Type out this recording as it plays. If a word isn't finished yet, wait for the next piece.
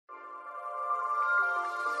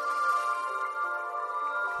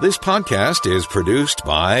This podcast is produced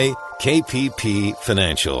by KPP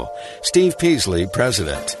Financial. Steve Peasley,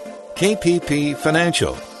 President. KPP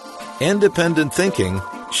Financial. Independent thinking,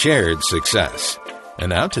 shared success. And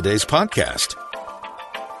now today's podcast.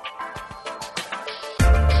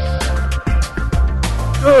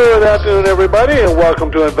 Good afternoon, everybody, and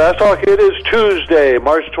welcome to Invest Talk. It is Tuesday,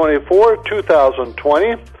 March 24, 2020.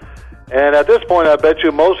 And at this point, I bet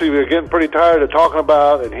you most of you are getting pretty tired of talking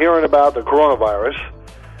about and hearing about the coronavirus.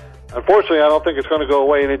 Unfortunately, I don't think it's going to go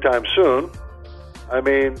away anytime soon. I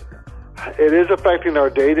mean, it is affecting our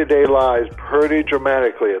day-to-day lives pretty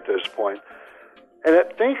dramatically at this point. And I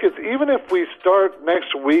think it's, even if we start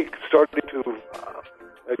next week starting to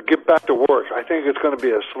get back to work, I think it's going to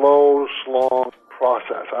be a slow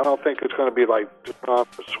process. I don't think it's going to be like turn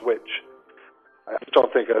off the switch. I just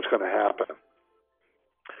don't think that's going to happen.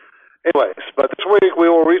 Anyways, but this week we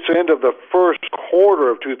will reach the end of the first quarter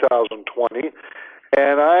of 2020,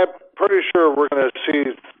 and I'm pretty sure we're going to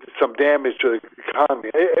see some damage to the economy.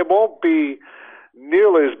 It won't be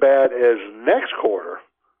nearly as bad as next quarter,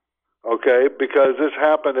 okay, because this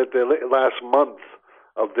happened at the last month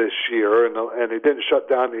of this year, and it didn't shut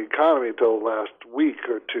down the economy until last week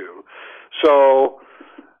or two. So,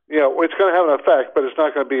 you know, it's going to have an effect, but it's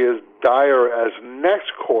not going to be as dire as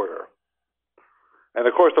next quarter. And,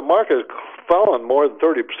 of course, the market has fallen more than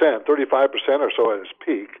 30%, 35% or so at its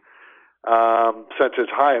peak since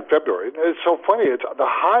its high in February. It's so funny. The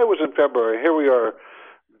high was in February. Here we are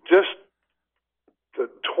just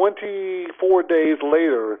 24 days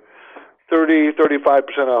later,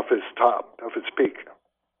 35% off its top, of its peak.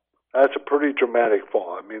 That's a pretty dramatic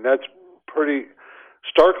fall. I mean, that's pretty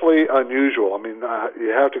starkly unusual. I mean,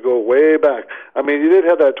 you have to go way back. I mean, you did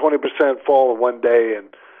have that 20% fall in one day in,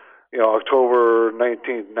 October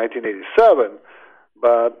 19th, 1987,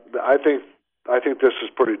 but I think this is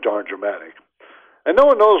pretty darn dramatic. And no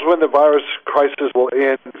one knows when the virus crisis will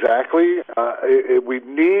end exactly. We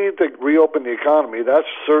need to reopen the economy. That's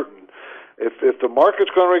certain. If the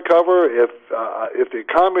market's going to recover, if the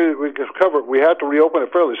economy recovers, we have to reopen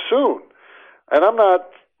it fairly soon. And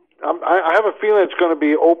I have a feeling it's going to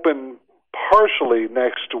be open partially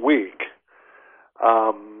next week.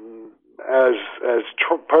 As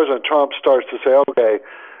President Trump starts to say, okay,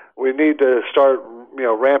 we need to start,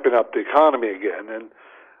 ramping up the economy again, and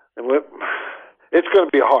it's going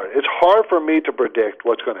to be hard. It's hard for me to predict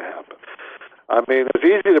what's going to happen. I mean, it's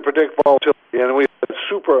easy to predict volatility, and we have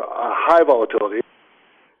super high volatility,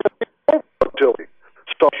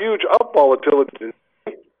 so huge up volatility.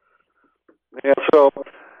 And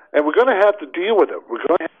and we're going to have to deal with it. We're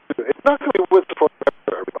going to have to. It's not going to be with us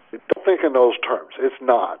forever, everybody. Don't think in those terms. It's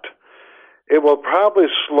not. It will probably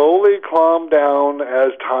slowly calm down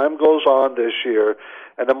as time goes on this year,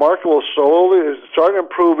 and the market will slowly start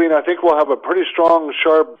improving. I think we'll have a pretty strong,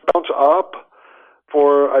 sharp bounce up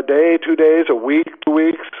for a day, 2 days, a week, 2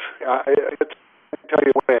 weeks. I can't tell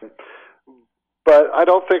you when. But I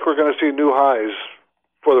don't think we're going to see new highs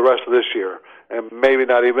for the rest of this year, and maybe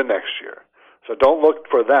not even next year. So don't look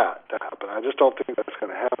for that to happen. I just don't think that's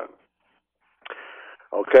going to happen.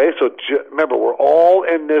 Okay, so remember, we're all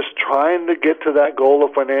in this trying to get to that goal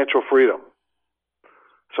of financial freedom.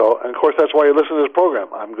 So, and of course, that's why you listen to this program.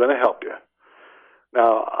 I'm going to help you.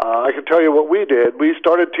 Now, I can tell you what we did. We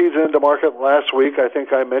started teasing into market last week. I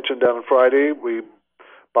think I mentioned on Friday. We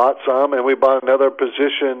bought some, and we bought another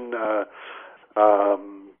position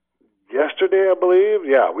yesterday, I believe.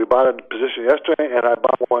 Yeah, we bought a position yesterday, and I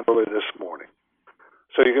bought one early this morning.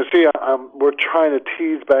 So you can see we're trying to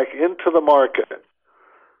tease back into the market.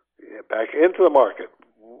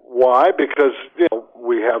 Why? Because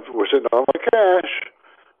we're sitting on our cash.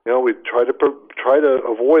 We try to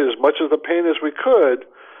avoid as much of the pain as we could,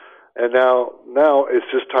 and now it's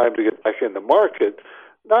just time to get back in the market.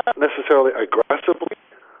 Not necessarily aggressively.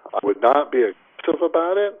 I would not be aggressive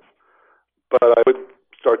about it, but I would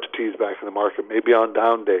start to tease back in the market, maybe on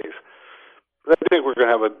down days. But I think we're going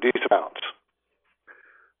to have a decent bounce.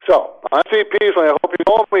 So, I'm Steve Peasley. I hope you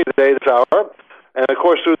join me today this hour. And, of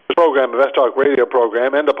course, through this program, the Invest Talk radio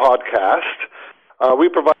program, and the podcast, we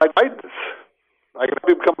provide guidance. I can help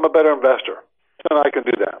you become a better investor, and I can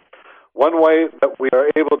do that. One way that we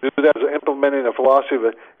are able to do that is implementing a philosophy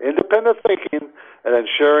of independent thinking and then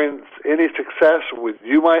sharing any success with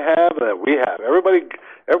you might have and that we have. Everybody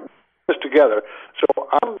is together. So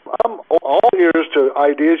I'm all ears to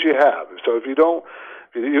ideas you have. So if you don't,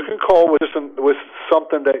 you can call with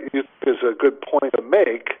something that you think is a good point to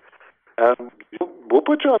make, and we'll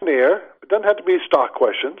put you on the air. It doesn't have to be stock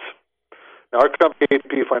questions. Now, our company,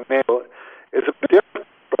 AP Financial, is a bit different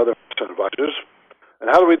from other advisors. And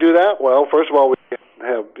how do we do that? Well, first of all,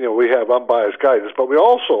 we have unbiased guidance, but we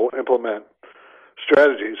also implement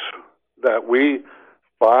strategies that we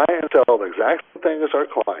buy and sell the exact same thing as our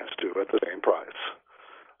clients do at the same price.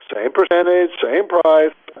 Same percentage, same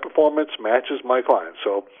price, performance matches my clients.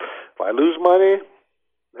 So if I lose money,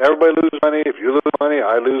 everybody loses money. If you lose money,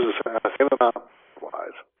 I lose the same amount.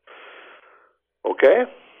 Okay?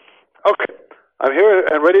 Okay. I'm here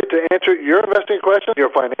and ready to answer your investing questions, your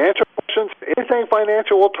financial questions, anything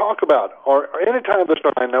financial we'll talk about. Or anytime this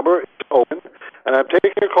phone number is open, and I'm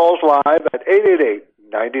taking your calls live at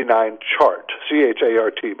 888-99-CHART,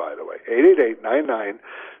 C-H-A-R-T, by the way,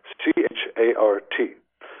 888-99-CHART.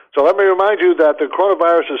 So let me remind you that the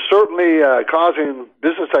coronavirus is certainly causing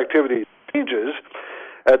business activity changes.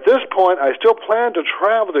 At this point, I still plan to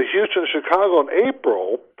travel to Houston and Chicago in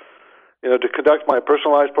April, to conduct my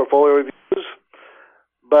personalized portfolio reviews.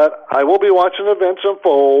 But I will be watching events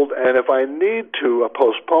unfold, and if I need to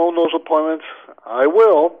postpone those appointments, I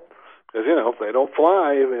will. Because, if they don't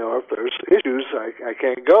fly, if there's issues, I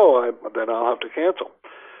can't go, then I'll have to cancel.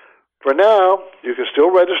 For now, you can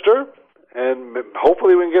still register, and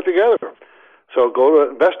hopefully we can get together. So go to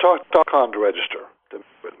investtalk.com to register to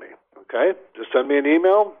meet with me, okay? Just send me an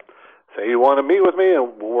email, say you want to meet with me,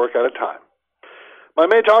 and we'll work out a time. My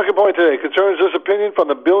main talking point today concerns this opinion from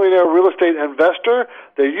the billionaire real estate investor.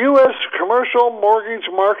 The U.S. commercial mortgage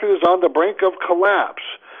market is on the brink of collapse,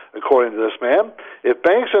 according to this man. If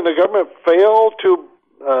banks and the government fail to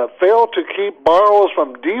keep borrowers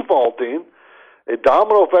from defaulting, a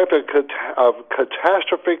domino effect of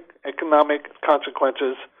catastrophic economic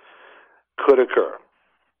consequences could occur.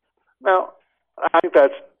 Now, I think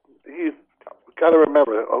you've got to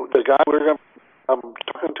remember, the guy I'm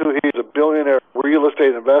talking to, he's a billionaire real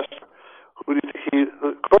estate investor who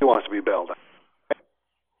clearly wants to be bailed out.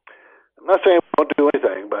 I'm not saying we don't do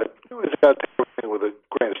anything, but he's got to take everything with a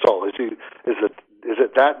grain of salt. Is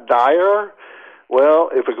it that dire? Well,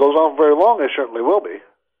 if it goes on for very long, it certainly will be.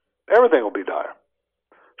 Everything will be dire.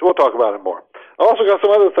 So we'll talk about it more. I also got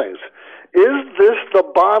some other things. Is this the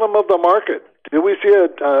bottom of the market? Do we see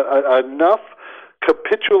enough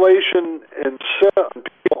capitulation in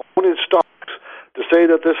people owning stocks to say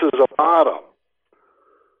that this is a bottom?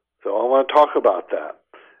 So I want to talk about that.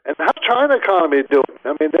 And how's China economy doing?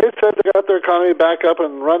 I mean, they said they got their economy back up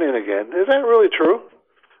and running again. Is that really true?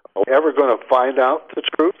 Are we ever going to find out the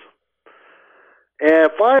truth?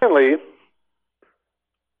 And finally,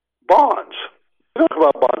 bonds. We talk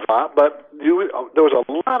about bonds a lot, but there was a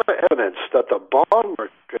lot of evidence that the bond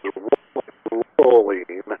market is rolling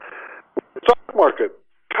the stock market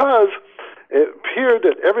because it appeared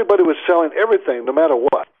that everybody was selling everything, no matter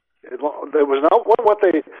what. It was not what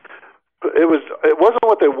they. It wasn't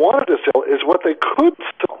what they wanted to sell; it's what they could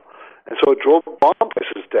sell, and so it drove bond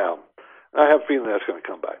prices down. I have a feeling that's going to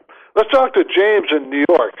come back. Let's talk to James in New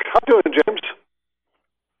York. How you doing, James?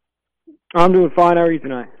 I'm doing fine. How are you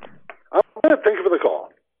tonight? I'm good. Thank you for the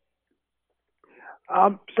call.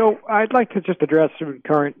 So I'd like to just address the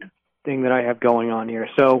current thing that I have going on here.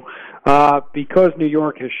 So because New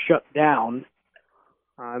York has shut down,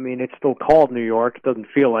 I mean, it's still called New York. It doesn't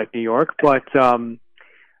feel like New York, but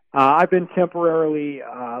I've been temporarily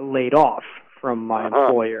laid off from my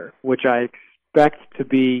employer, which I expect to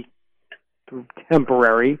be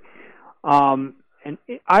temporary. And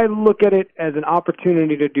I look at it as an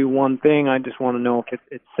opportunity to do one thing. I just want to know if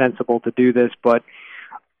it's sensible to do this, but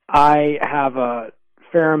I have a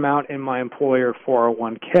fair amount in my employer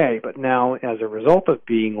 401k, but now as a result of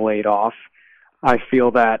being laid off, I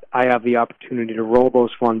feel that I have the opportunity to roll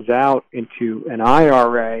those funds out into an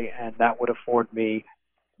IRA, and that would afford me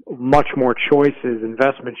much more choices,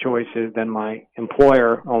 investment choices, than my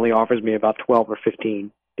employer only offers me about 12 or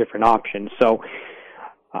 15 different options. So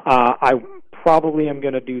I probably am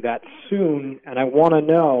going to do that soon, and I want to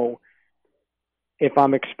know if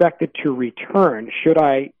I'm expected to return. Should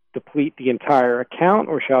I deplete the entire account,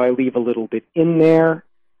 or shall I leave a little bit in there?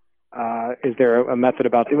 Is there a method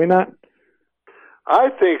about doing that? I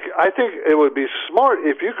think it would be smart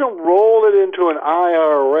if you can roll it into an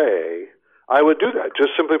IRA. I would do that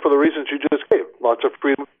just simply for the reasons you just gave. Lots of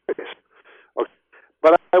freedom of choice. Okay.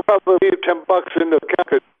 But I probably leave $10 in the account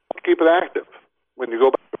to keep it active when you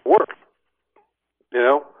go back to work.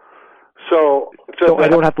 So I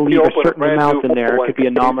don't have to leave a certain amount in there. It could be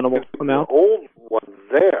a nominal amount. Old one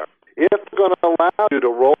there. If they're going to allow you to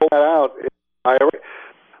roll that out in an IRA,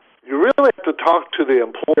 you really have to talk to the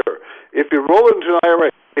employer. If you roll into an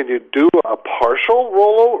IRA, can you do a partial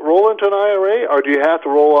roll into an IRA, or do you have to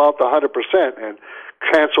roll out the 100% and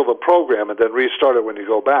cancel the program and then restart it when you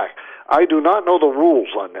go back? I do not know the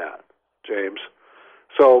rules on that, James.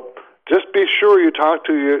 So just be sure you talk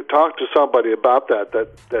to somebody about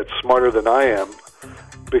that's smarter than I am,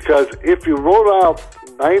 because if you roll out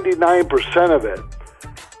 99% of it,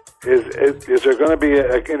 is there going to be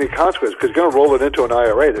any consequence? Because you're going to roll it into an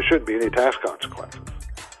IRA. There shouldn't be any tax consequences.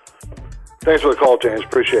 Thanks for the call, James.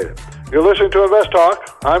 Appreciate it. You're listening to Invest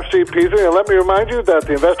Talk. I'm Steve Peasley, and let me remind you that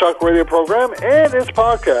the Invest Talk radio program and its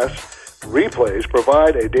podcast replays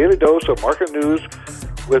provide a daily dose of market news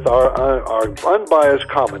with our unbiased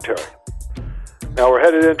commentary. Now we're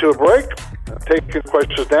headed into a break. I'm taking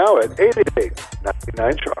questions now at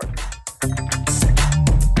 888-99-CHART.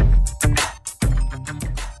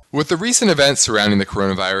 With the recent events surrounding the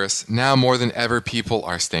coronavirus, now more than ever people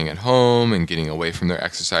are staying at home and getting away from their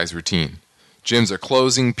exercise routine. Gyms are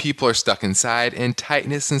closing, people are stuck inside, and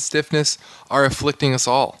tightness and stiffness are afflicting us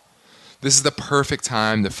all. This is the perfect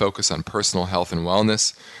time to focus on personal health and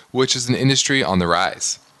wellness, which is an industry on the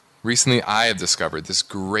rise. Recently, I have discovered this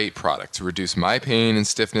great product to reduce my pain and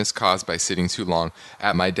stiffness caused by sitting too long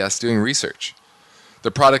at my desk doing research.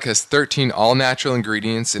 The product has 13 all-natural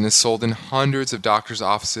ingredients and is sold in hundreds of doctors'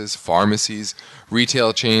 offices, pharmacies,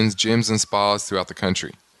 retail chains, gyms, and spas throughout the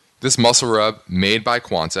country. This muscle rub, made by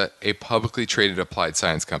Quanta, a publicly traded applied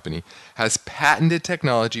science company, has patented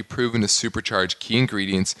technology proven to supercharge key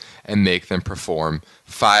ingredients and make them perform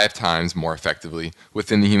 5 times more effectively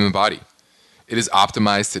within the human body. It is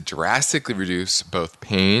optimized to drastically reduce both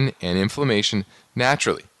pain and inflammation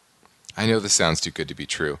naturally. I know this sounds too good to be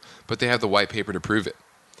true, but they have the white paper to prove it.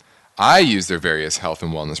 I use their various health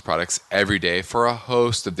and wellness products every day for a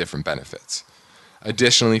host of different benefits.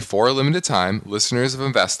 Additionally, for a limited time, listeners of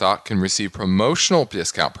InvestTalk can receive promotional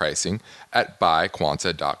discount pricing at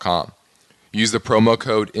buyquanta.com. Use the promo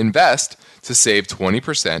code INVEST to save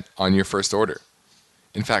 20% on your first order.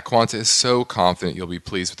 In fact, Quanta is so confident you'll be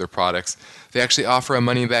pleased with their products, they actually offer a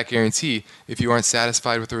money-back guarantee if you aren't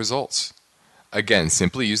satisfied with the results. Again,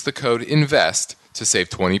 simply use the code INVEST to save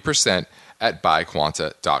 20% at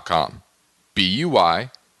buyquanta.com.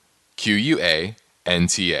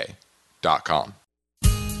 BUYQUANTA.com.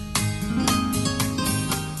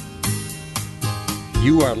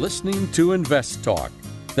 You are listening to Invest Talk.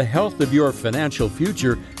 The health of your financial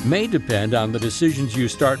future may depend on the decisions you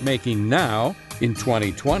start making now in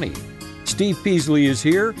 2020. Steve Peasley is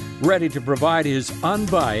here, ready to provide his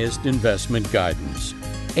unbiased investment guidance.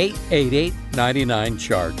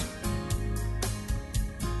 888-99-CHART.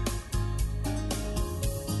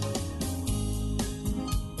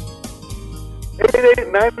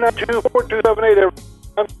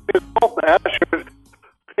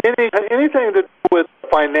 Anything to do with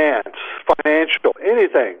financial,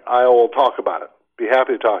 anything, I will talk about it. Be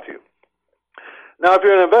happy to talk to you. Now, if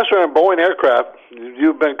you're an investor in Boeing aircraft,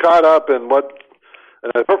 you've been caught up in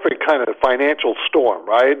a perfect kind of financial storm,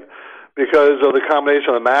 right? Because of the combination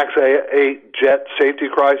of the MAX 8 jet safety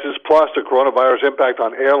crisis plus the coronavirus impact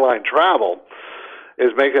on airline travel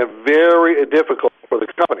is making it very difficult for the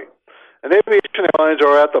company. And aviation airlines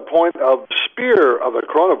are at the point of spear of the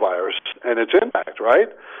coronavirus and its impact, right?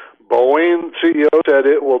 Boeing CEO said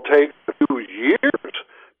it will take 2 years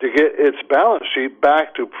to get its balance sheet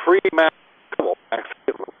back to pre-MAX level.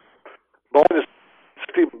 Boeing is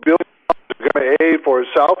 $60 billion going to aid for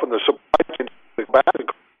itself and the supply chain back.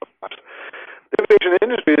 The aviation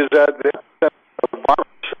industry is at the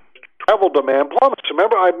travel demand plummets.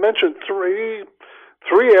 Remember, I mentioned three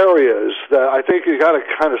areas that I think you got to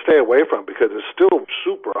kind of stay away from because it's still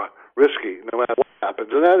super risky no matter what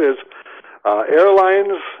happens, and that is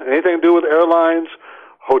airlines, anything to do with airlines,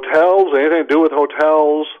 hotels, anything to do with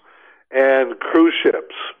hotels, and cruise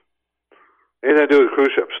ships. Anything to do with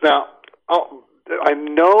cruise ships. Now, I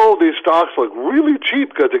know these stocks look really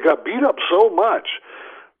cheap because they got beat up so much,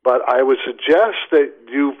 but I would suggest that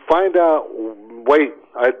you find out, wait,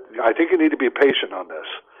 I think you need to be patient on this.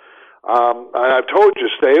 And I've told you,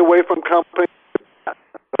 stay away from companies. I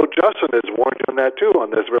know Justin has warned you on that too on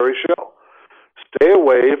this very show. Stay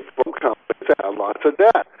away from companies that have lots of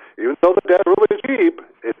debt. Even though the debt is really cheap,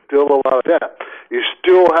 it's still a lot of debt. You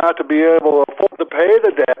still have to be able to afford to pay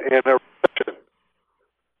the debt in a recession.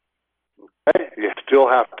 Okay? You still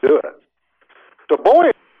have to do it. So Boeing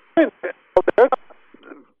is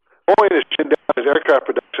shutting down his aircraft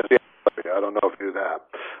production. I don't know if you do that.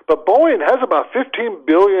 But Boeing has about $15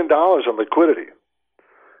 billion in liquidity.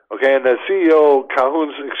 Okay, and the CEO,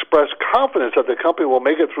 Calhoun, expressed confidence that the company will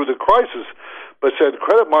make it through the crisis, but said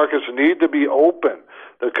credit markets need to be open.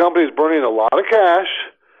 The company is burning a lot of cash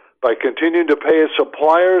by continuing to pay its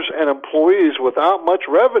suppliers and employees without much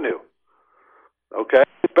revenue. Okay,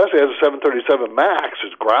 especially as the 737 MAX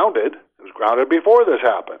is grounded. It was grounded before this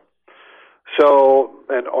happened. So,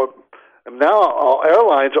 and And now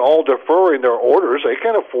airlines are all deferring their orders. They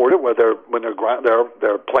can't afford it when their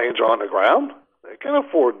planes are on the ground. They can't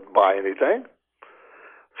afford to buy anything.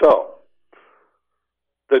 So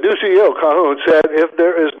the new CEO, Calhoun, said if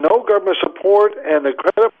there is no government support and the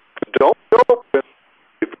credit don't open,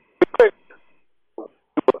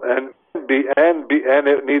 and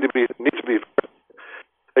it needs to be.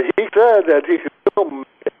 He said that he could still make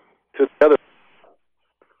it to the other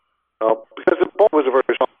because the point was a very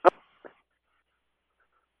strong company.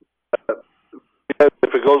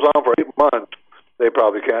 If it goes on for 8 months, they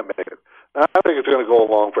probably can't make it. Now, I think it's going to go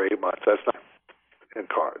along for 8 months. That's not in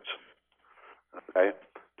cards. Okay,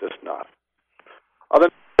 just not.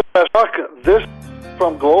 This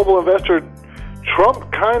from global investor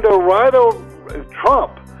Trump kind of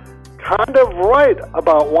right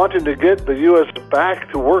about wanting to get the U.S. back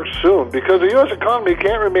to work soon because the U.S. economy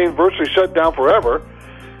can't remain virtually shut down forever.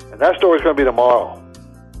 And that story's going to be tomorrow.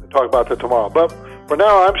 We'll talk about that tomorrow. But for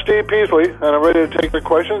now, I'm Steve Peasley, and I'm ready to take your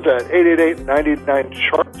questions at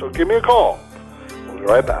 888-99-CHART. So give me a call. We'll be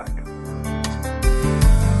right back.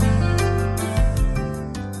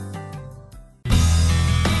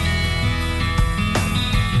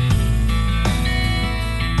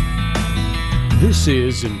 This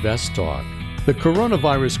is Invest Talk. The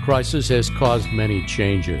coronavirus crisis has caused many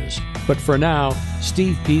changes. But for now,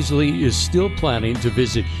 Steve Peasley is still planning to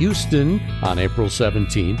visit Houston on April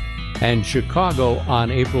 17th and Chicago on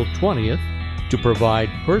April 20th to provide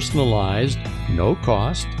personalized,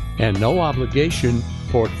 no-cost, and no-obligation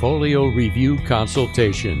portfolio review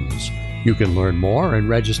consultations. You can learn more and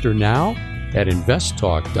register now at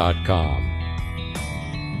investtalk.com.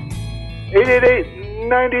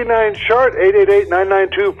 888-99-CHART,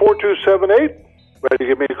 888-992-4278. Ready to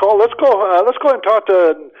give me a call? Let's go and talk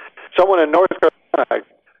to someone in North Carolina.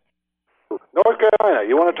 North Carolina,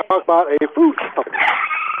 you want to talk about a food company?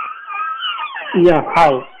 Yeah,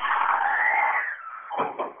 hi.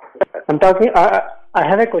 I'm talking. I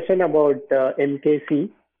have a question about MKC.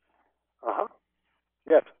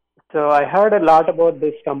 Yes. So I heard a lot about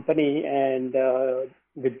this company, and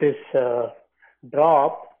with this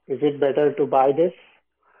drop, is it better to buy this?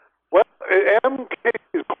 Well,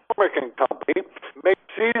 MKC's Cormac Company makes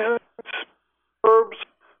seasoned herbs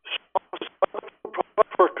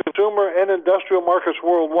for consumer and industrial markets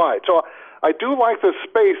worldwide. So I do like the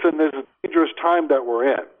space in this dangerous time that we're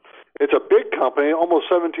in. It's a big company, almost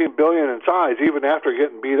 $17 billion in size, even after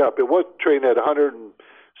getting beat up. It was trading at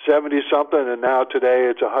 170 something, and now today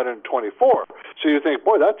it's 124. So you think,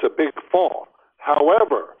 boy, that's a big fall.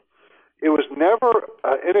 However, it was never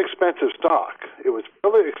an inexpensive stock. It was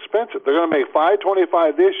really expensive. They're going to make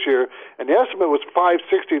 $525 this year, and the estimate was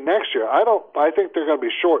 $560 next year. I think they're going to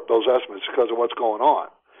be short those estimates because of what's going on.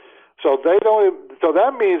 So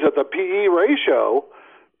that means that the PE ratio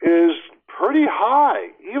is pretty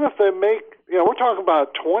high. Even if they make, we're talking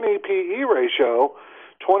about 20 PE ratio,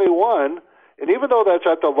 21, and even though that's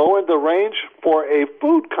at the low end of the range for a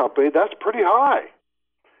food company, that's pretty high.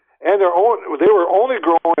 And they were only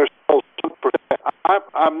growing their sales 2%.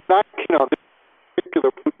 I'm not keen on this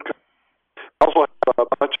particular food company. They also have a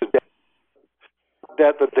bunch of debt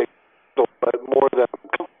that they but more than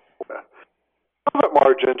profit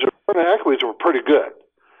margins or equities were pretty good.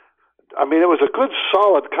 I mean, it was a good,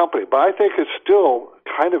 solid company, but I think it's still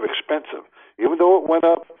kind of expensive, even though it went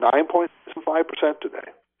up 9.5%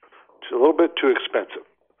 today. It's a little bit too expensive.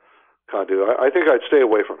 I think I'd stay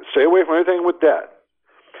away from it. Stay away from anything with debt.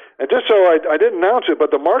 And just so I didn't announce it,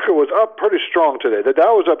 but the market was up pretty strong today. The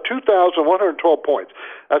Dow was up 2,112 points.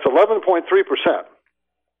 That's 11.3%.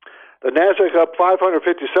 The NASDAQ up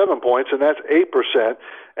 557 points, and that's 8%.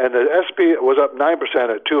 And the SP was up 9%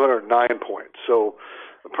 at 209 points. So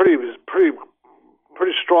a pretty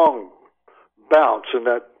strong bounce, and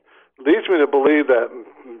that leads me to believe that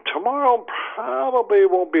tomorrow probably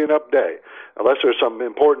won't be an up day unless there's some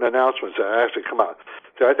important announcements that actually come out.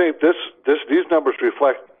 So I think these numbers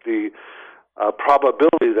reflect the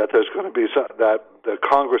probability that there's going to be that the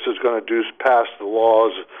Congress is going to pass the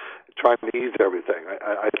laws trying to ease everything.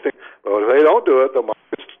 I think, but if they don't do it, the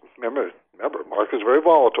markets remember market's very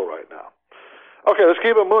volatile right now. Okay, let's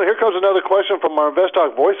keep it moving. Here comes another question from our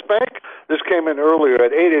InvestTalk voice bank. This came in earlier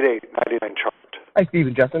at 888-99-CHART. Hi, Steve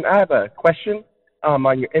and Justin. I have a question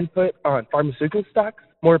on your input on pharmaceutical stocks,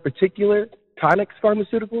 more in particular, Tonix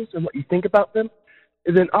Pharmaceuticals, and what you think about them.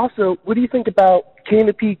 And then also, what do you think about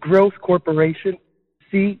Canopy Growth Corporation,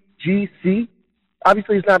 CGC?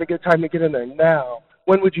 Obviously, it's not a good time to get in there now.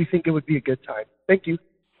 When would you think it would be a good time? Thank you.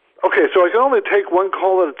 Okay, so I can only take one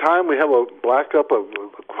call at a time. We have a backup of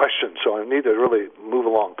questions, so I need to really move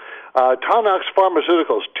along. Tonix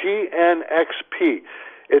Pharmaceuticals, TNXP.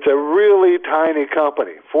 It's a really tiny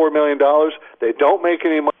company, $4 million. They don't make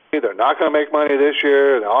any money. They're not going to make money this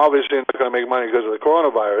year, and obviously not going to make money because of the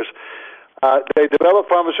coronavirus. They develop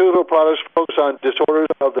pharmaceutical products focused on disorders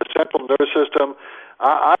of the central nervous system.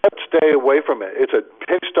 I would stay away from it. It's a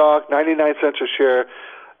penny stock, 99 cents a share.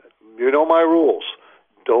 You know my rules.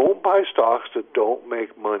 Don't buy stocks that don't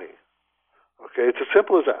make money. Okay, it's as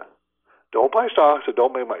simple as that. Don't buy stocks that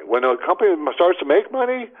don't make money. When a company starts to make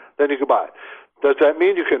money, then you can buy it. Does that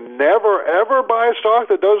mean you can never, ever buy a stock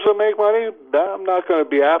that doesn't make money? I'm not going to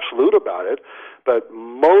be absolute about it. But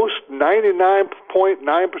most, 99.9%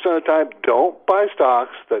 of the time, don't buy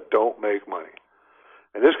stocks that don't make money.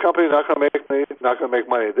 And this company is not going to make money, not going to make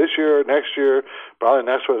money this year, next year, probably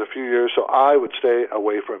next for a few years, so I would stay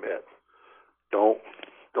away from it. Don't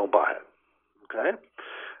buy it. Okay?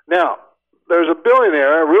 Now, there's a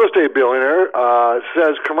billionaire, a real estate billionaire,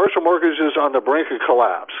 says commercial mortgages on the brink of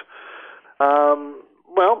collapse.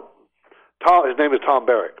 His name is Tom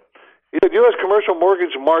Barrick. He said U.S. commercial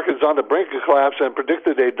mortgage markets on the brink of collapse and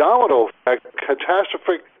predicted a domino effect,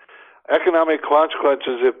 catastrophic economic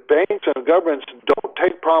consequences if banks and governments don't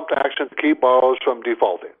take prompt action to keep borrowers from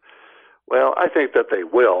defaulting. Well, I think that they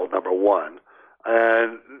will, number one.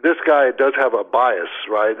 And this guy does have a bias,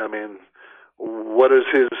 right? I mean, what does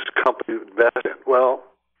his company invest in? Well,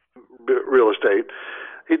 real estate.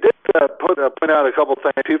 He did point out a couple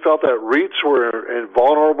things. He felt that REITs were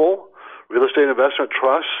invulnerable, real estate investment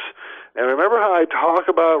trusts. And remember how I talk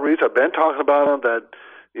about REITs? I've been talking about them, that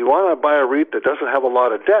you want to buy a REIT that doesn't have a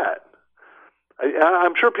lot of debt.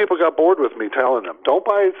 I'm sure people got bored with me telling them, don't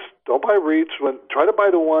buy REITs. Try to buy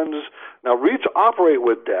the ones. Now, REITs operate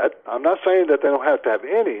with debt. I'm not saying that they don't have to have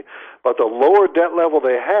any, but the lower debt level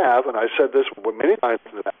they have, and I said this many times,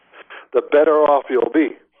 the better off you'll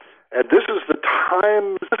be. And this is the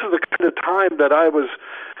time. This is the kind of time that I was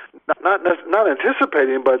not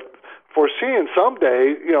anticipating, but foreseeing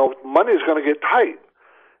someday. Money is going to get tight.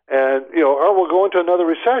 And, or we'll go into another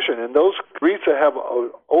recession. And those REITs that have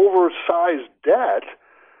oversized debt,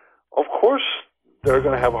 of course, they're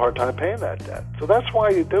going to have a hard time paying that debt. So that's why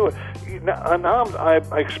you do it. Now I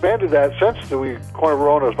expanded that since the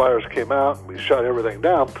coronavirus came out and we shut everything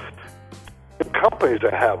down. The companies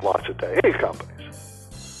that have lots of debt, any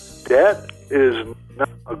companies, debt is not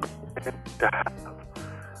a good thing to have.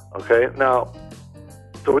 Okay? Now,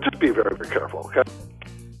 so just be very, very careful, okay?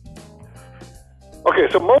 Okay,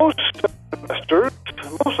 so most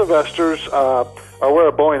investors are aware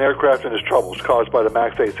of Boeing aircraft and its troubles caused by the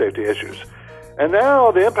MAX 8 safety issues. And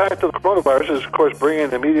now the impact of the coronavirus is, of course, bringing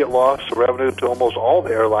an immediate loss of revenue to almost all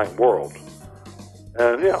the airline world.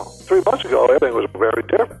 And, 3 months ago, everything was very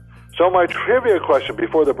different. So my trivia question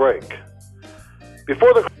before the break.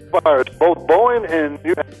 Before the coronavirus, both Boeing and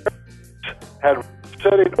US had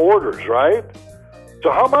setting orders, right?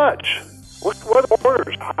 So how much? What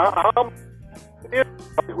orders? How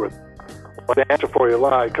Well, the answer for you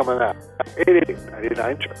live coming out.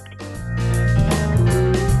 88.99 chart.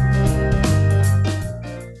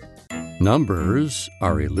 Numbers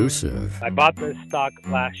are elusive. I bought this stock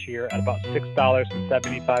last year at about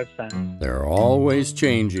 $6.75. They're always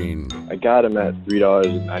changing. I got them at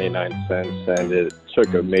 $3.99, and it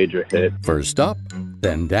took a major hit. First up,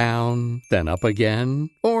 then down, then up again,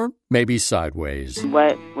 or maybe sideways.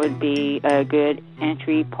 What would be a good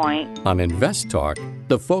entry point? On Invest Talk,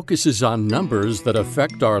 the focus is on numbers that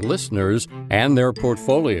affect our listeners and their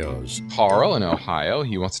portfolios. Carl in Ohio,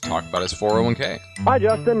 he wants to talk about his 401k. Hi,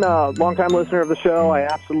 Justin. Longtime listener of the show. I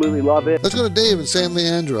absolutely love it. Let's go to Dave in San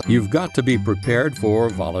Leandro. You've got to be prepared for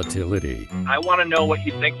volatility. I want to know what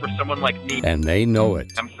you think for someone like me. And they know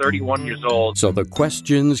it. I'm 31 years old. So the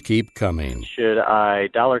questions keep coming. Should I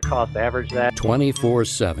dollar cost average that?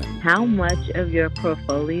 24/7. How much of your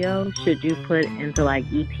portfolio should you put into like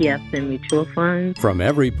ETFs and mutual funds? From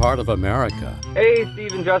every part of America. Hey,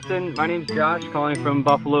 Steve and Justin. My name's Josh, calling from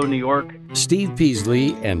Buffalo, New York. Steve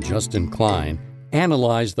Peasley and Justin Klein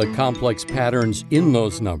analyze the complex patterns in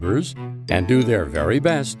those numbers and do their very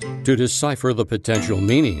best to decipher the potential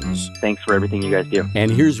meanings. Thanks for everything you guys do.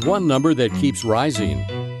 And here's one number that keeps rising.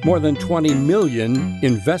 More than 20 million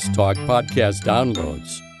Invest Talk podcast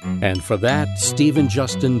downloads. And for that, Steve and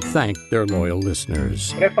Justin thank their loyal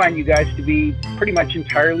listeners. I find you guys to be pretty much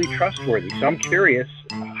entirely trustworthy. So I'm curious,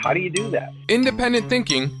 how do you do that? Independent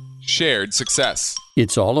thinking, shared success.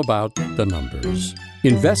 It's all about the numbers.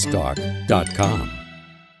 InvestTalk.com.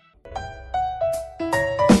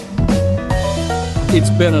 It's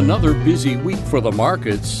been another busy week for the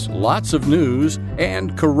markets, lots of news,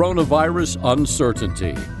 and coronavirus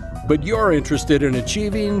uncertainty. But you're interested in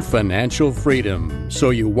achieving financial freedom, so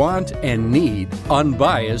you want and need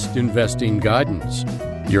unbiased investing guidance.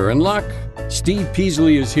 You're in luck. Steve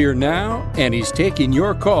Peasley is here now, and he's taking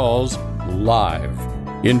your calls live.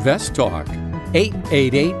 Invest Talk,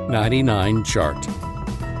 888-99-CHART.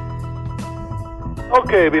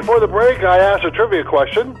 Okay, before the break, I asked a trivia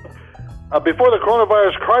question. Before the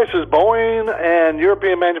coronavirus crisis, Boeing and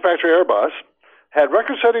European manufacturer Airbus had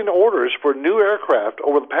record-setting orders for new aircraft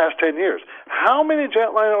over the past 10 years. How many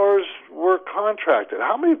jetliner orders were contracted?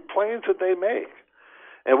 How many planes did they make?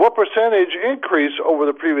 And what percentage increase over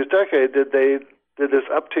the previous decade did this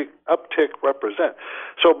uptick represent?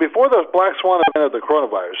 So before the black swan event of the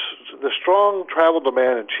coronavirus, the strong travel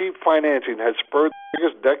demand and cheap financing had spurred the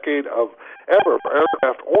biggest decade of ever for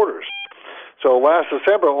aircraft orders. So last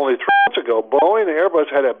December, only 3 months ago, Boeing and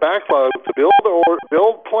Airbus had a backlog to build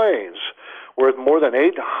planes worth more than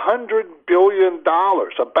 $800 billion,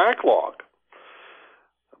 a backlog.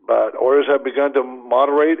 But orders have begun to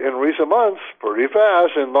moderate in recent months pretty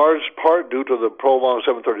fast, in large part due to the prolonged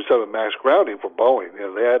 737 MAX grounding for Boeing.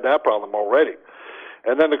 They had that problem already.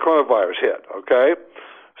 And then the coronavirus hit, okay?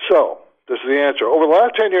 So, this is the answer. Over the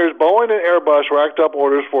last 10 years, Boeing and Airbus racked up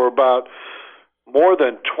orders for about more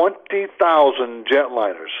than 20,000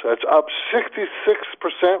 jetliners. That's up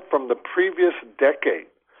 66% from the previous decade.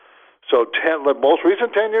 So the most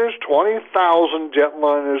recent 10 years, 20,000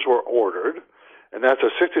 jetliners were ordered, and that's a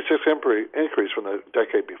 66% increase from the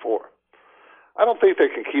decade before. I don't think they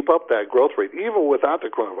can keep up that growth rate, even without the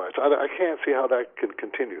coronavirus. I can't see how that can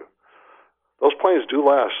continue. Those planes do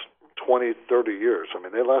last 20, 30 years. I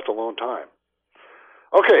mean, they last a long time.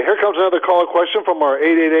 Okay, here comes another caller question from our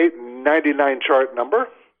 888-99-CHART number.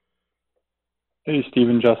 Hey, Steve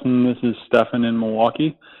and Justin. This is Stefan in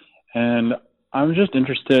Milwaukee. And I'm just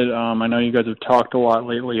interested, I know you guys have talked a lot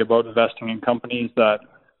lately about investing in companies that,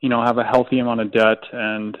 have a healthy amount of debt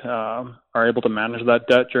and are able to manage that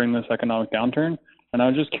debt during this economic downturn. And I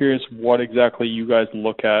was just curious what exactly you guys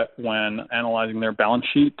look at when analyzing their balance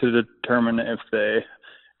sheet to determine if they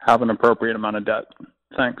have an appropriate amount of debt.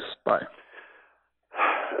 Thanks. Bye.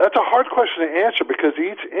 That's a hard question to answer because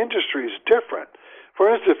each industry is different. For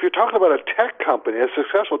instance, if you're talking about a tech company, a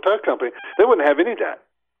successful tech company, they wouldn't have any debt.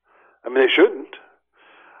 I mean, they shouldn't.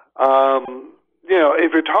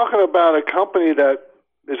 If you're talking about a company that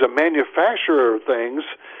is a manufacturer of things,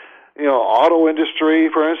 auto industry,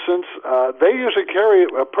 for instance, they usually carry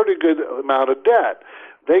a pretty good amount of debt.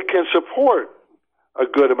 They can support a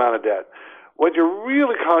good amount of debt. What you're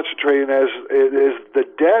really concentrating is the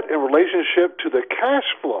debt in relationship to the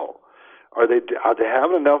cash flow. Are they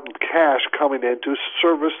having enough cash coming in to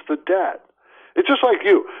service the debt? It's just like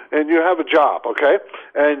you, and you have a job, okay?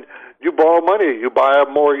 And you borrow money, you buy a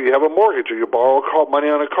mortgage, you have a mortgage, or you borrow money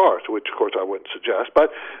on a car, which of course I wouldn't suggest.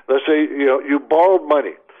 But let's say you borrowed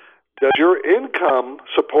money. Does your income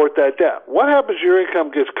support that debt? What happens if your income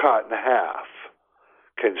gets cut in half?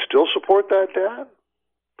 Can you still support that debt?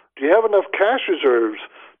 Do you have enough cash reserves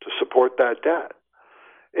to support that debt?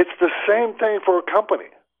 It's the same thing for a company.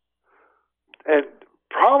 And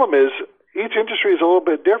problem is, each industry is a little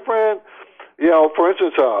bit different. For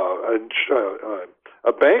instance,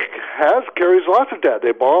 a bank carries lots of debt.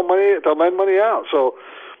 They borrow money to lend money out. So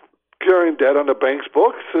carrying debt on the bank's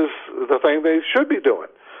books is the thing they should be doing.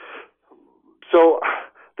 So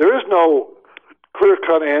there is no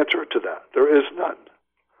clear-cut answer to that. There is none.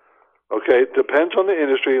 Okay, it depends on the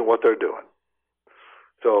industry and what they're doing.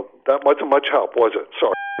 So that wasn't much help, was it?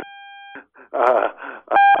 Sorry. I'm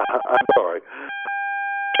sorry.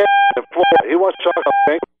 He wants to talk about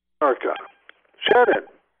Bank of America. Shannon.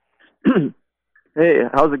 Hey,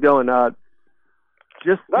 how's it going? Not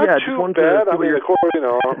too bad. I mean, of course,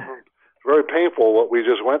 it's very painful what we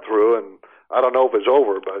just went through, and I don't know if it's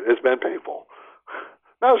over, but it's been painful.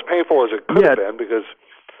 Not as painful as it could have been because,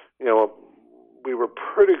 we were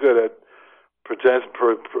pretty good at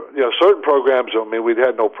certain programs. I mean, we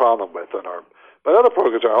had no problem with but other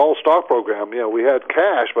programs, our whole stock program, we had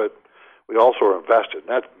cash, but we also were invested. And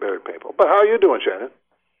that's very painful. But how are you doing, Shannon?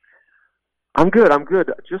 I'm good.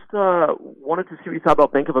 Just wanted to see what you thought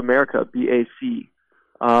about Bank of America, BAC.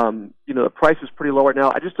 The price is pretty low right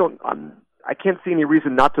now. I can't see any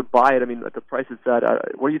reason not to buy it. I mean, at the price it's at.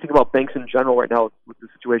 What do you think about banks in general right now with the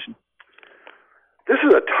situation? This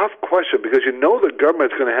is a tough question because the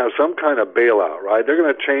government's going to have some kind of bailout, right? They're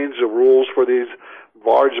going to change the rules for these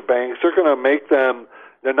large banks. They're going to make them.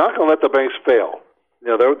 They're not going to let the banks fail.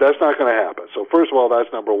 That's not going to happen. So first of all,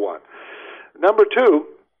 that's number one. Number two,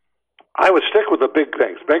 I would stick with the big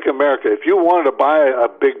banks. Bank of America. If you wanted to buy a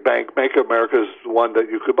big bank, Bank of America is the one that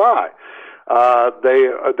you could buy.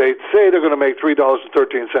 They say they're going to make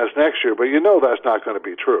 $3.13 next year, but that's not going to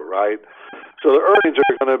be true, right? So the earnings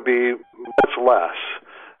are going to be much less.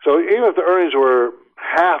 So even if the earnings were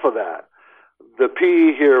half of that, the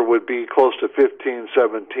PE here would be close to 15,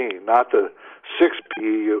 17, not the 6 PE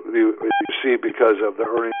you see because of the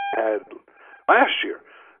earnings you had last year.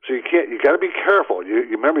 So you got to be careful. You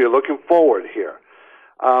remember, you're looking forward here.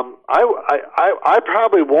 I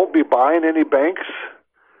probably won't be buying any banks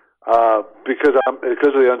because of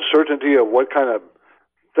the uncertainty of what kind of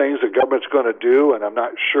things the government's going to do, and I'm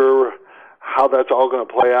not sure how that's all going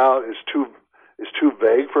to play out. It's too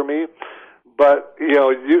vague for me. But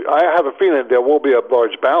I have a feeling there will be a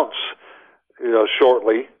large bounce,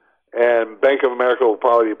 shortly, and Bank of America will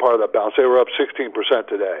probably be part of that bounce. They were up 16%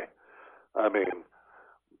 today. I mean,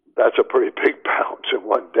 that's a pretty big bounce in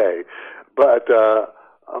one day. But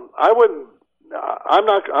I wouldn't. I'm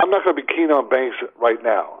not going to be keen on banks right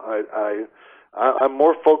now. I'm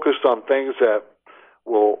more focused on things that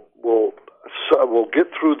will get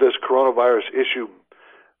through this coronavirus issue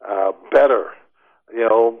better.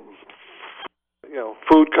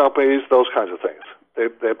 Food companies, those kinds of things.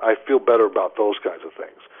 I feel better about those kinds of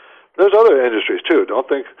things. There's other industries too. Don't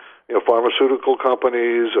think pharmaceutical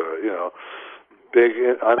companies or big.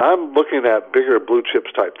 And I'm looking at bigger blue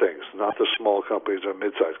chips type things, not the small companies or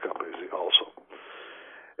mid-sized companies also.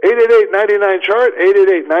 888-99-CHART,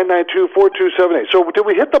 888-992-4278. So did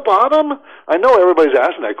we hit the bottom? I know everybody's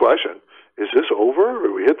asking that question. Is this over?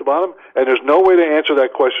 Or we hit the bottom? And there's no way to answer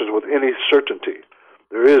that question with any certainty.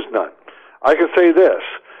 There is none. I can say this: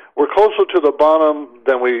 we're closer to the bottom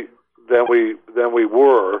than we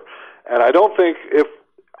were, and I don't think if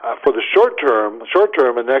for the short term,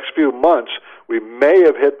 in the next few months, we may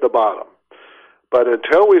have hit the bottom. But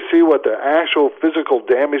until we see what the actual physical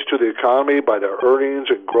damage to the economy by the earnings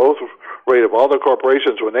and growth rate of all the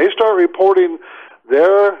corporations, when they start reporting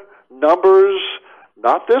their numbers,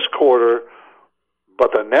 not this quarter,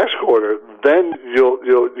 but the next quarter, then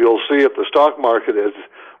you'll see if the stock market is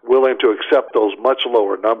willing to accept those much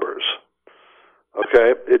lower numbers.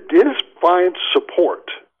 Okay, it is find support.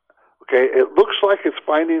 Okay, it looks like it's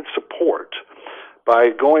finding support by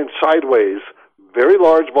going sideways. Very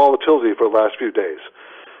large volatility for the last few days.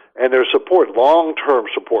 And there's support, long-term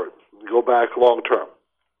support. Go back long-term.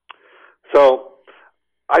 So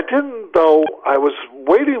I didn't, though. I was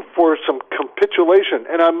waiting for some capitulation,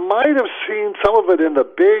 and I might have seen some of it in the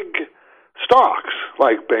big stocks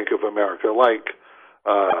like Bank of America, like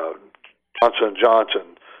Johnson &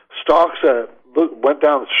 Johnson, stocks that went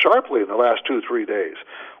down sharply in the last 2-3 days.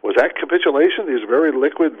 Was that capitulation? These very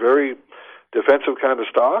liquid, very defensive kind of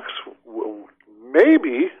stocks?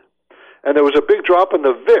 Maybe. And there was a big drop in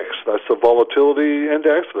the VIX. That's the volatility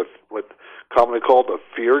index, what commonly called the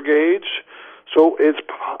fear gauge. So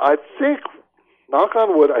I think, knock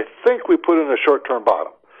on wood, I think we put in a short-term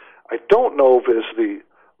bottom. I don't know if it's the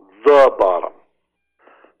bottom.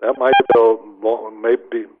 That might go,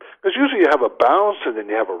 maybe, because usually you have a bounce and then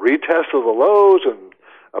you have a retest of the lows and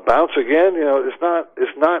a bounce again. It's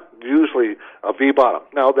not usually a V bottom.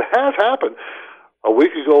 Now, that has happened. A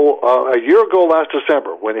year ago last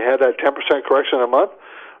December, when he had that 10% correction in a month,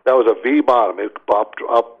 that was a V bottom. It popped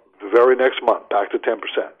up the very next month, back to 10%.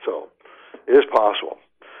 So it is possible.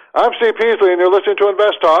 I'm Steve Peasley, and you're listening to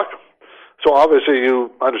Invest Talk. So obviously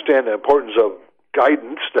you understand the importance of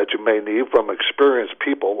guidance that you may need from experienced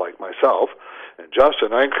people like myself and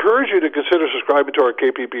Justin. I encourage you to consider subscribing to our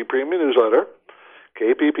KPP Premium newsletter.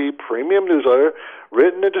 KPP Premium newsletter,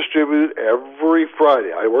 written and distributed every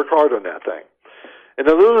Friday. I work hard on that thing. In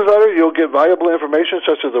the newsletter, you'll get valuable information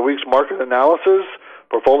such as the week's market analysis,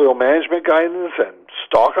 portfolio management guidance, and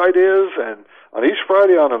stock ideas. And on each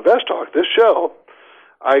Friday on Invest Talk, this show,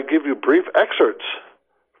 I give you brief excerpts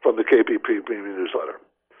from the KPP Premium newsletter.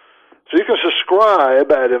 So you can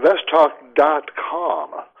subscribe at investtalk.com.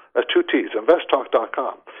 That's 2 T's,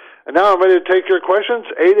 investtalk.com. And now I'm ready to take your questions,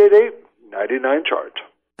 888-99-CHART.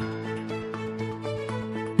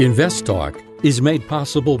 Invest Talk is made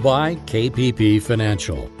possible by KPP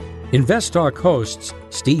Financial. Invest Talk hosts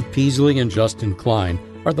Steve Peasley and Justin Klein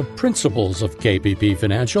are the principals of KPP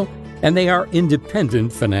Financial, and they are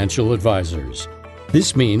independent financial advisors.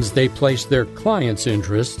 This means they place their clients'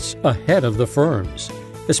 interests ahead of the firm's.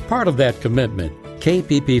 As part of that commitment,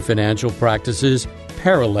 KPP Financial practices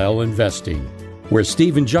parallel investing, where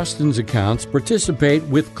Steve and Justin's accounts participate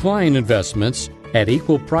with client investments at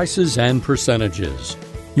equal prices and percentages.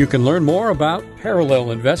 You can learn more about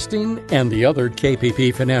parallel investing and the other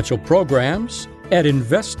KPP Financial programs at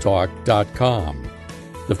investtalk.com.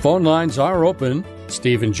 The phone lines are open.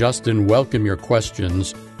 Steve and Justin welcome your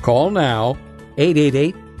questions. Call now,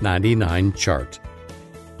 888-99-CHART.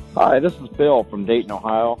 Hi, this is Bill from Dayton,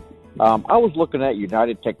 Ohio. I was looking at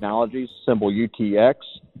United Technologies, symbol UTX,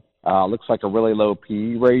 Looks like a really low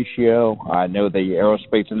PE ratio. I know the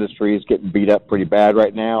aerospace industry is getting beat up pretty bad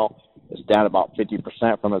right now. It's down about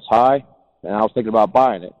 50% from its high, and I was thinking about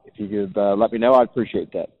buying it. If you could let me know, I'd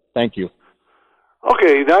appreciate that. Thank you.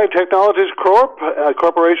 Okay, United Technologies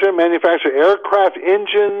Corporation manufactures aircraft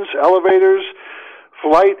engines, elevators,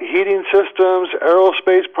 flight heating systems,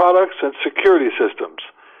 aerospace products, and security systems.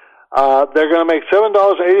 They're going to make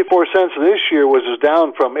 $7.84 this year, which is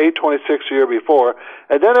down from $8.26 the year before,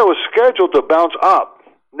 and then it was scheduled to bounce up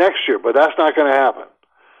next year, but that's not going to happen.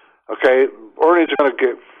 Okay, earnings are going to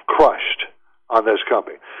get crushed on this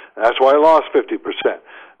company. And that's why it lost 50%.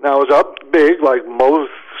 Now, it was up big, like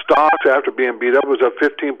most stocks after being beat up. It was up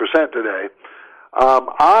 15% today.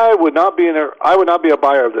 I would not be a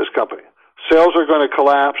buyer of this company. Sales are going to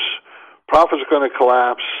collapse. Profits are going to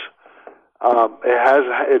collapse.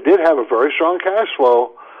 It did have a very strong cash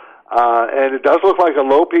flow, and it does look like a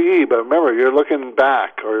low PE. But remember, you're looking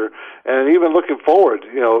back, and even looking forward.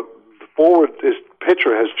 The forward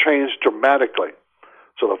picture has changed dramatically.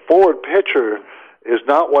 So the forward picture is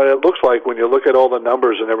not what it looks like when you look at all the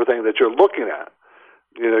numbers and everything that you're looking at.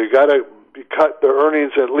 You got to cut the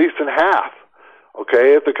earnings at least in half.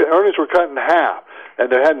 Okay, if the earnings were cut in half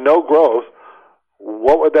and they had no growth,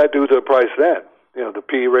 what would that do to the price then? The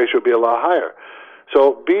PE ratio would be a lot higher.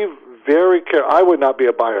 So be very careful. I would not be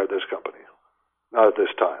a buyer of this company, not at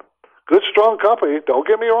this time. Good, strong company, don't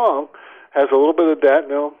get me wrong. Has a little bit of debt,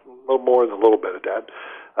 a little more than a little bit of debt.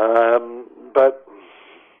 But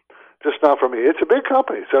just not for me. It's a big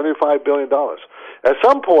company, $75 billion. At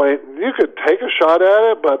some point, you could take a shot at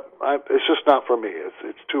it, but it's just not for me.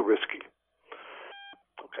 It's too risky.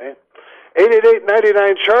 Okay.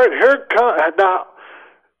 888-99 chart. Here comes now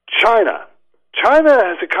China.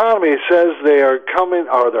 China's economy says they are coming,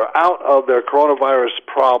 or they're out of their coronavirus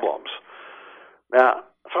problems. Now,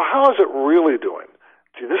 so how is it really doing?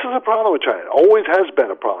 See, this is a problem with China. It always has been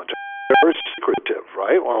a problem. They're very secretive,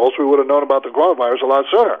 right? Or else we would have known about the coronavirus a lot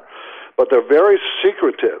sooner. But they're very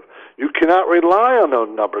secretive. You cannot rely on those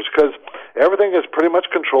numbers because everything is pretty much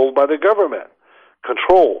controlled by the government.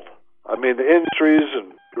 Controlled. I mean, the industries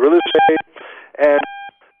and real estate. And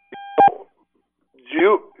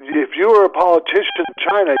if you are a politician in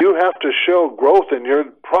China, you have to show growth in your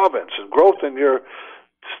province and growth in your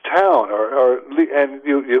town, and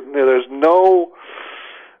there's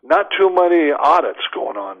not too many audits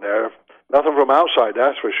going on there. Nothing from outside,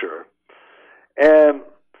 that's for sure. And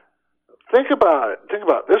think about it. Think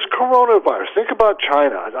about this coronavirus. Think about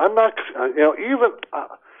China. I'm not,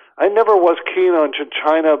 I never was keen on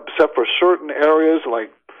China except for certain areas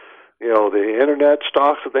like, the internet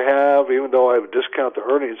stocks that they have, even though I would discount the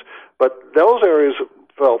earnings. But those areas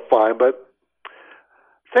felt fine. But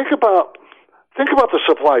think about the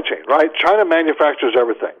supply chain, right? China manufactures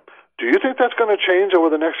everything. Do you think that's going to change over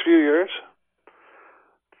the next few years?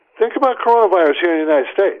 Think about coronavirus here in the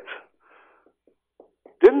United States.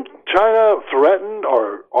 Didn't China threaten,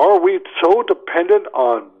 or are we so dependent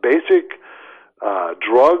on basic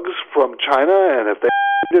drugs from China? And if they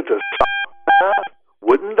needed to stop that,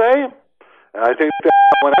 wouldn't they? And I think that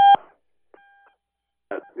went out.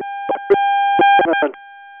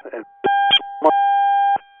 And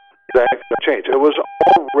that change. It was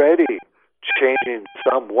already changing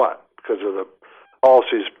somewhat because of the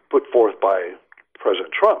policies put forth by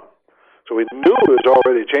President Trump. So we knew it was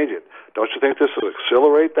already changing. Don't you think this will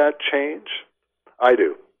accelerate that change? I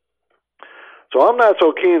do. So I'm not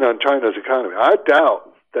so keen on China's economy. I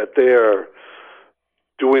doubt that they're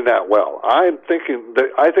doing that well. I think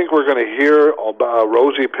we're going to hear about a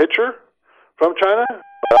rosy picture from China,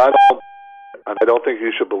 but I don't think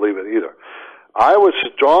you should believe it either. I would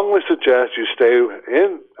strongly suggest you stay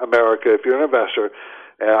in America if you're an investor,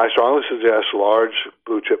 and I strongly suggest large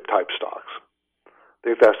blue chip type stocks. I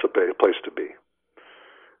think that's the place to be.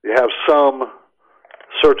 You have some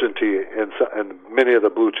certainty in many of the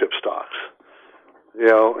blue chip stocks,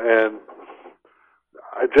 and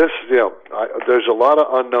I just, there's a lot of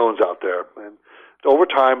unknowns out there, and over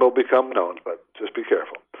time they'll become knowns, but just be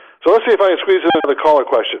careful. So let's see if I can squeeze in another caller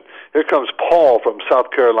question. Here comes Paul from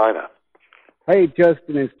South Carolina. Hey,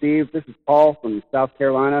 Justin and Steve. This is Paul from South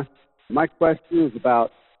Carolina. My question is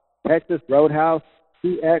about Texas Roadhouse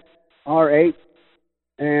TXR8,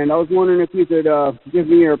 and I was wondering if you could give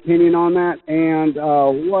me your opinion on that, and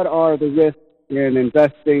what are the risks in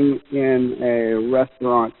investing in a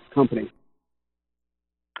restaurant company?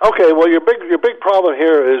 Okay, well, your big problem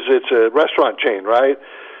here is it's a restaurant chain, right?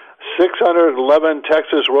 611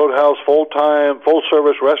 Texas Roadhouse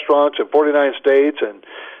full-service restaurants in 49 states and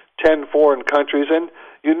 10 foreign countries. And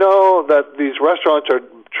you know that these restaurants are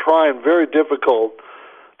trying very difficult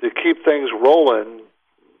to keep things rolling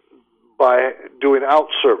by doing out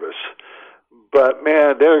service. But,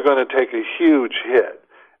 man, they're going to take a huge hit.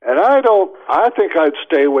 And I think I'd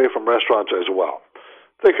stay away from restaurants as well.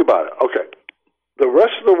 Think about it. Okay. The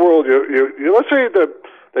rest of the world, let's say that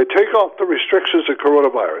they take off the restrictions of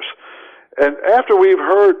coronavirus. And after we've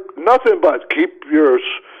heard nothing but keep your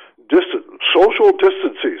social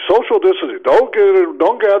distancing, don't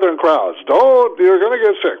gather in crowds, you're going to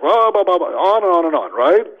get sick, blah, blah, blah, blah, on and on and on,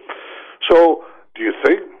 right? So do you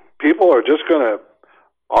think people are just going to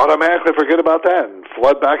automatically forget about that and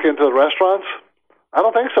flood back into the restaurants? I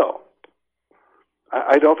don't think so.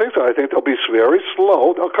 I don't think so. I think they'll be very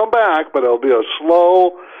slow. They'll come back, but it'll be a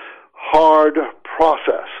slow, hard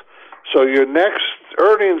process. So your next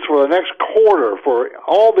earnings for the next quarter for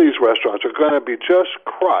all these restaurants are going to be just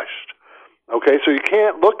crushed. Okay, so you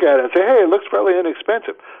can't look at it and say, hey, it looks fairly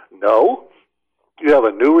inexpensive. No, you have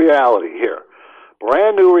a new reality here,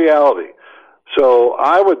 brand new reality. So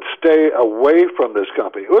I would stay away from this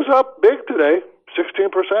company. It was up big today,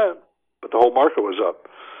 16%, but the whole market was up,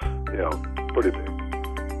 pretty big.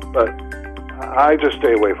 But I just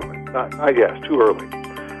stay away from it. Not yet, it's too early.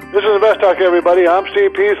 This is Invest Talk, everybody. I'm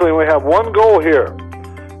Steve Peasley, and we have one goal here.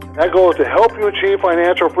 And that goal is to help you achieve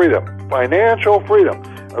financial freedom. Financial freedom.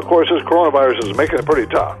 Of course, this coronavirus is making it pretty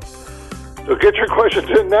tough. So get your questions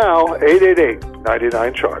in now,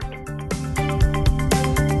 888-99-CHART.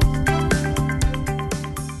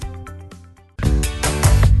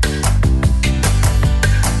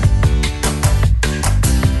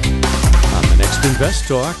 Invest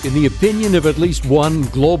Talk, in the opinion of at least one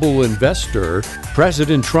global investor,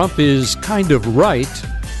 President Trump is kind of right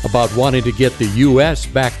about wanting to get the U.S.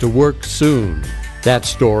 back to work soon. That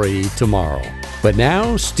story tomorrow. But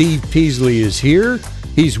now, Steve Peasley is here.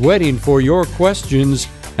 He's waiting for your questions,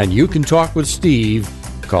 and you can talk with Steve.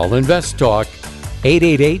 Call Invest Talk,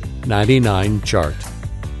 888-99-CHART.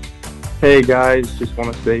 Hey guys, just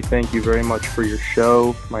want to say thank you very much for your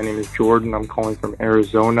show. My name is Jordan. I'm calling from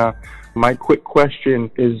Arizona. My quick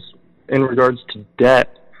question is in regards to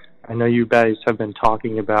debt. I know you guys have been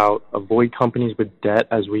talking about avoid companies with debt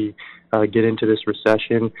as we get into this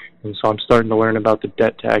recession, and so I'm starting to learn about the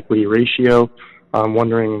debt-to-equity ratio. I'm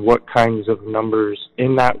wondering what kinds of numbers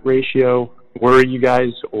in that ratio worry you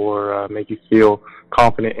guys or make you feel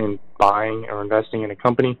confident in buying or investing in a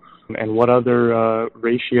company, and what other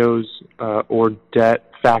ratios or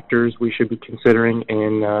debt factors we should be considering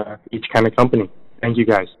in each kind of company. Thank you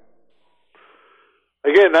guys.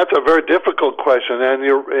 Again, that's a very difficult question, and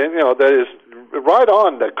that is right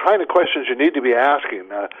on the kind of questions you need to be asking.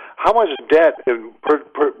 How much debt should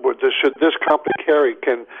this company carry?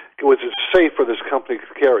 Was it safe for this company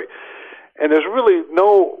to carry? And there's really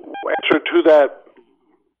no answer to that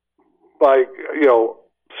by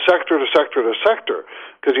sector to sector to sector,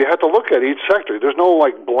 because you have to look at each sector. There's no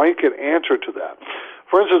blanket answer to that.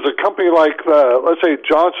 For instance, a company like let's say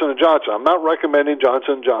Johnson & Johnson. I'm not recommending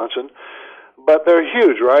Johnson & Johnson. But they're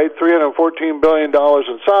huge, right? $314 billion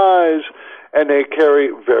in size, and they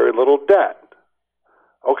carry very little debt.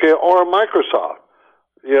 Okay, or a Microsoft.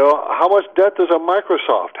 How much debt does a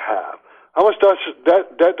Microsoft have? How much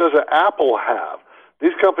debt does an Apple have?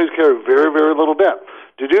 These companies carry very, very little debt.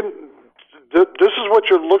 This is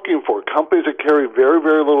what you're looking for, companies that carry very,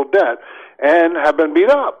 very little debt and have been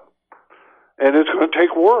beat up. And it's going to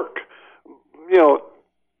take work. You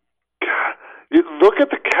look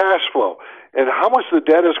at the cash flow. And how much the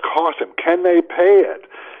debt is costing? Can they pay it?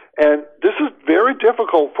 And this is very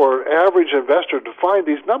difficult for an average investor to find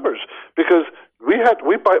these numbers because we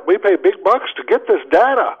pay big bucks to get this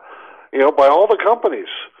data, by all the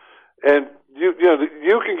companies. And you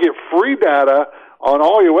can get free data on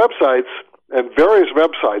all your websites and various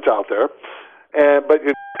websites out there, but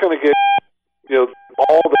you're not going to get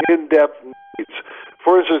all the in-depth needs.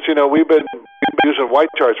 For instance, we've been using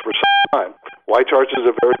white charts for some time. White charts is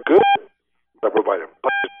a very good provider,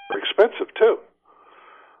 but it's very expensive too.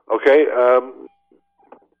 Okay,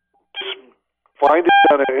 just finding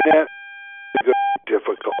it on the internet is going to be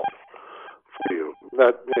difficult for you.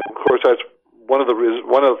 Of course, that's one of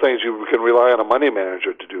the things you can rely on a money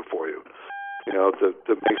manager to do for you. To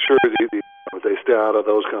make sure that they stay out of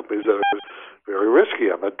those companies that are very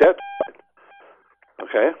risky on the debt side.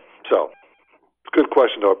 Okay, so good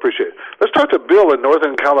question, though. I appreciate it. Let's talk to Bill in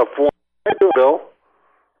Northern California. How you doing, Bill?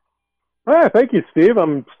 Hi, thank you, Steve.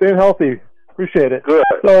 I'm staying healthy. Appreciate it. Good.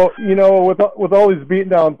 So, with all these beaten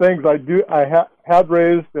down things, I had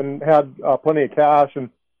raised and had plenty of cash,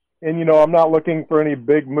 and I'm not looking for any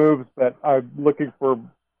big moves. That I'm looking for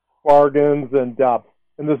bargains, and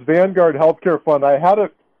this Vanguard Healthcare Fund, I had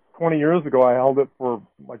it 20 years ago. I held it for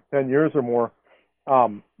 10 years or more. I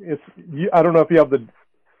don't know if you have the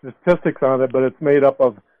statistics on it, but it's made up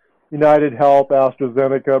of United Health,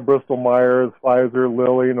 AstraZeneca, Bristol Myers, Pfizer,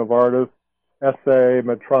 Lilly, Novartis, SA,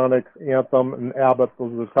 Medtronic, Anthem, and Abbott.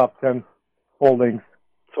 Those are the top 10 holdings.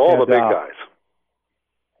 So all the big guys.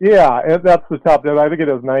 Yeah, and that's the top 10. I think it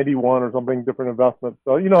has 91 or something different investments.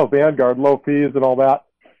 So, Vanguard, low fees and all that.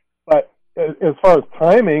 But as far as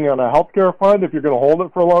timing on a healthcare fund, if you're going to hold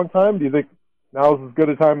it for a long time, do you think now is as good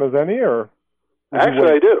a time as any? Or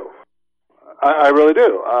actually, I do. I really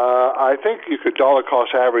do. I think you could dollar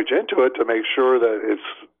cost average into it to make sure that it's,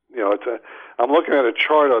 I'm looking at a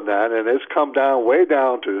chart on that, and it's come down way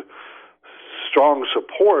down to strong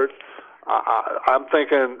support. I'm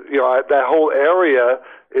thinking, that whole area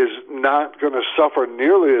is not going to suffer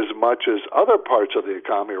nearly as much as other parts of the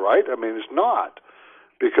economy, right? I mean, it's not,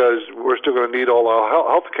 because we're still going to need all our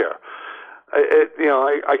health care.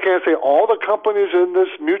 I can't say all the companies in this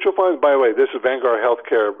mutual fund. By the way, this is Vanguard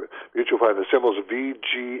Healthcare Mutual Fund. The symbol is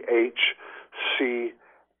VGHCX.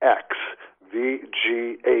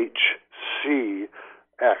 VGHCX.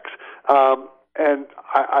 And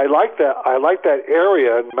I like that. I like that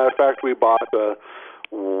area. As a matter of fact, we bought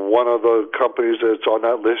one of the companies that's on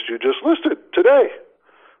that list you just listed today,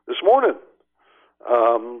 this morning.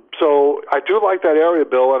 So I do like that area,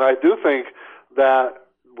 Bill, and I do think that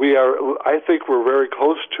I think we're very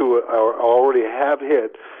close to it, or already have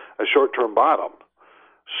hit a short-term bottom.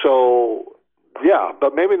 So, yeah,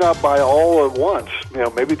 but maybe not by all at once.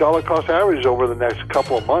 Maybe dollar cost average over the next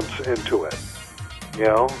couple of months into it.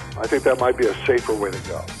 I think that might be a safer way to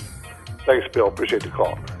go. Thanks, Bill. Appreciate the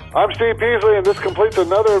call. I'm Steve Peasley, and this completes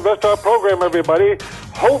another InvestTalk program, everybody.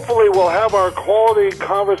 Hopefully we'll have our quality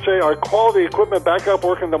equipment back up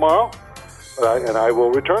working tomorrow, and I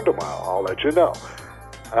will return tomorrow. I'll let you know.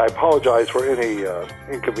 I apologize for any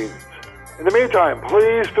inconvenience. In the meantime,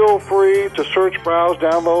 please feel free to search, browse,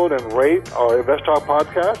 download, and rate our InvestTalk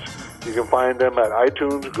podcasts. You can find them at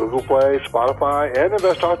iTunes, Google Play, Spotify, and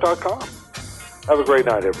InvestTalk.com. Have a great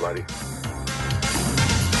night, everybody.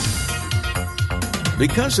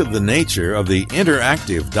 Because of the nature of the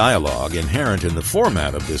interactive dialogue inherent in the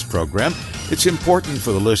format of this program, it's important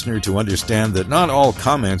for the listener to understand that not all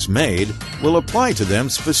comments made will apply to them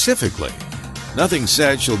specifically. Nothing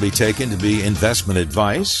said shall be taken to be investment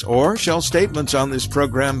advice, or shall statements on this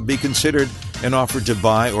program be considered an offer to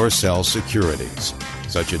buy or sell securities.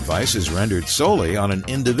 Such advice is rendered solely on an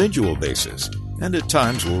individual basis, and at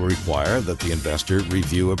times will require that the investor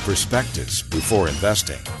review a prospectus before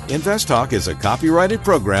investing. InvestTalk is a copyrighted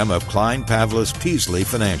program of Klein Pavlis Peasley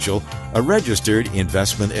Financial, a registered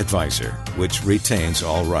investment advisor, which retains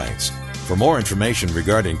all rights. For more information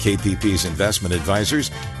regarding KPP's investment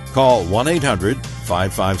advisors, call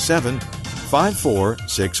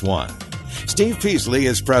 1-800-557-5461. Steve Peasley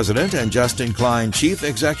is President and Justin Klein Chief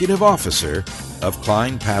Executive Officer of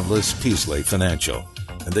Klein Pavlis Peasley Financial.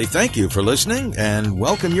 And they thank you for listening and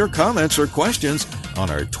welcome your comments or questions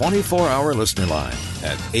on our 24-hour listener line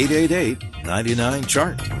at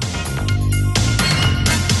 888-99-CHART.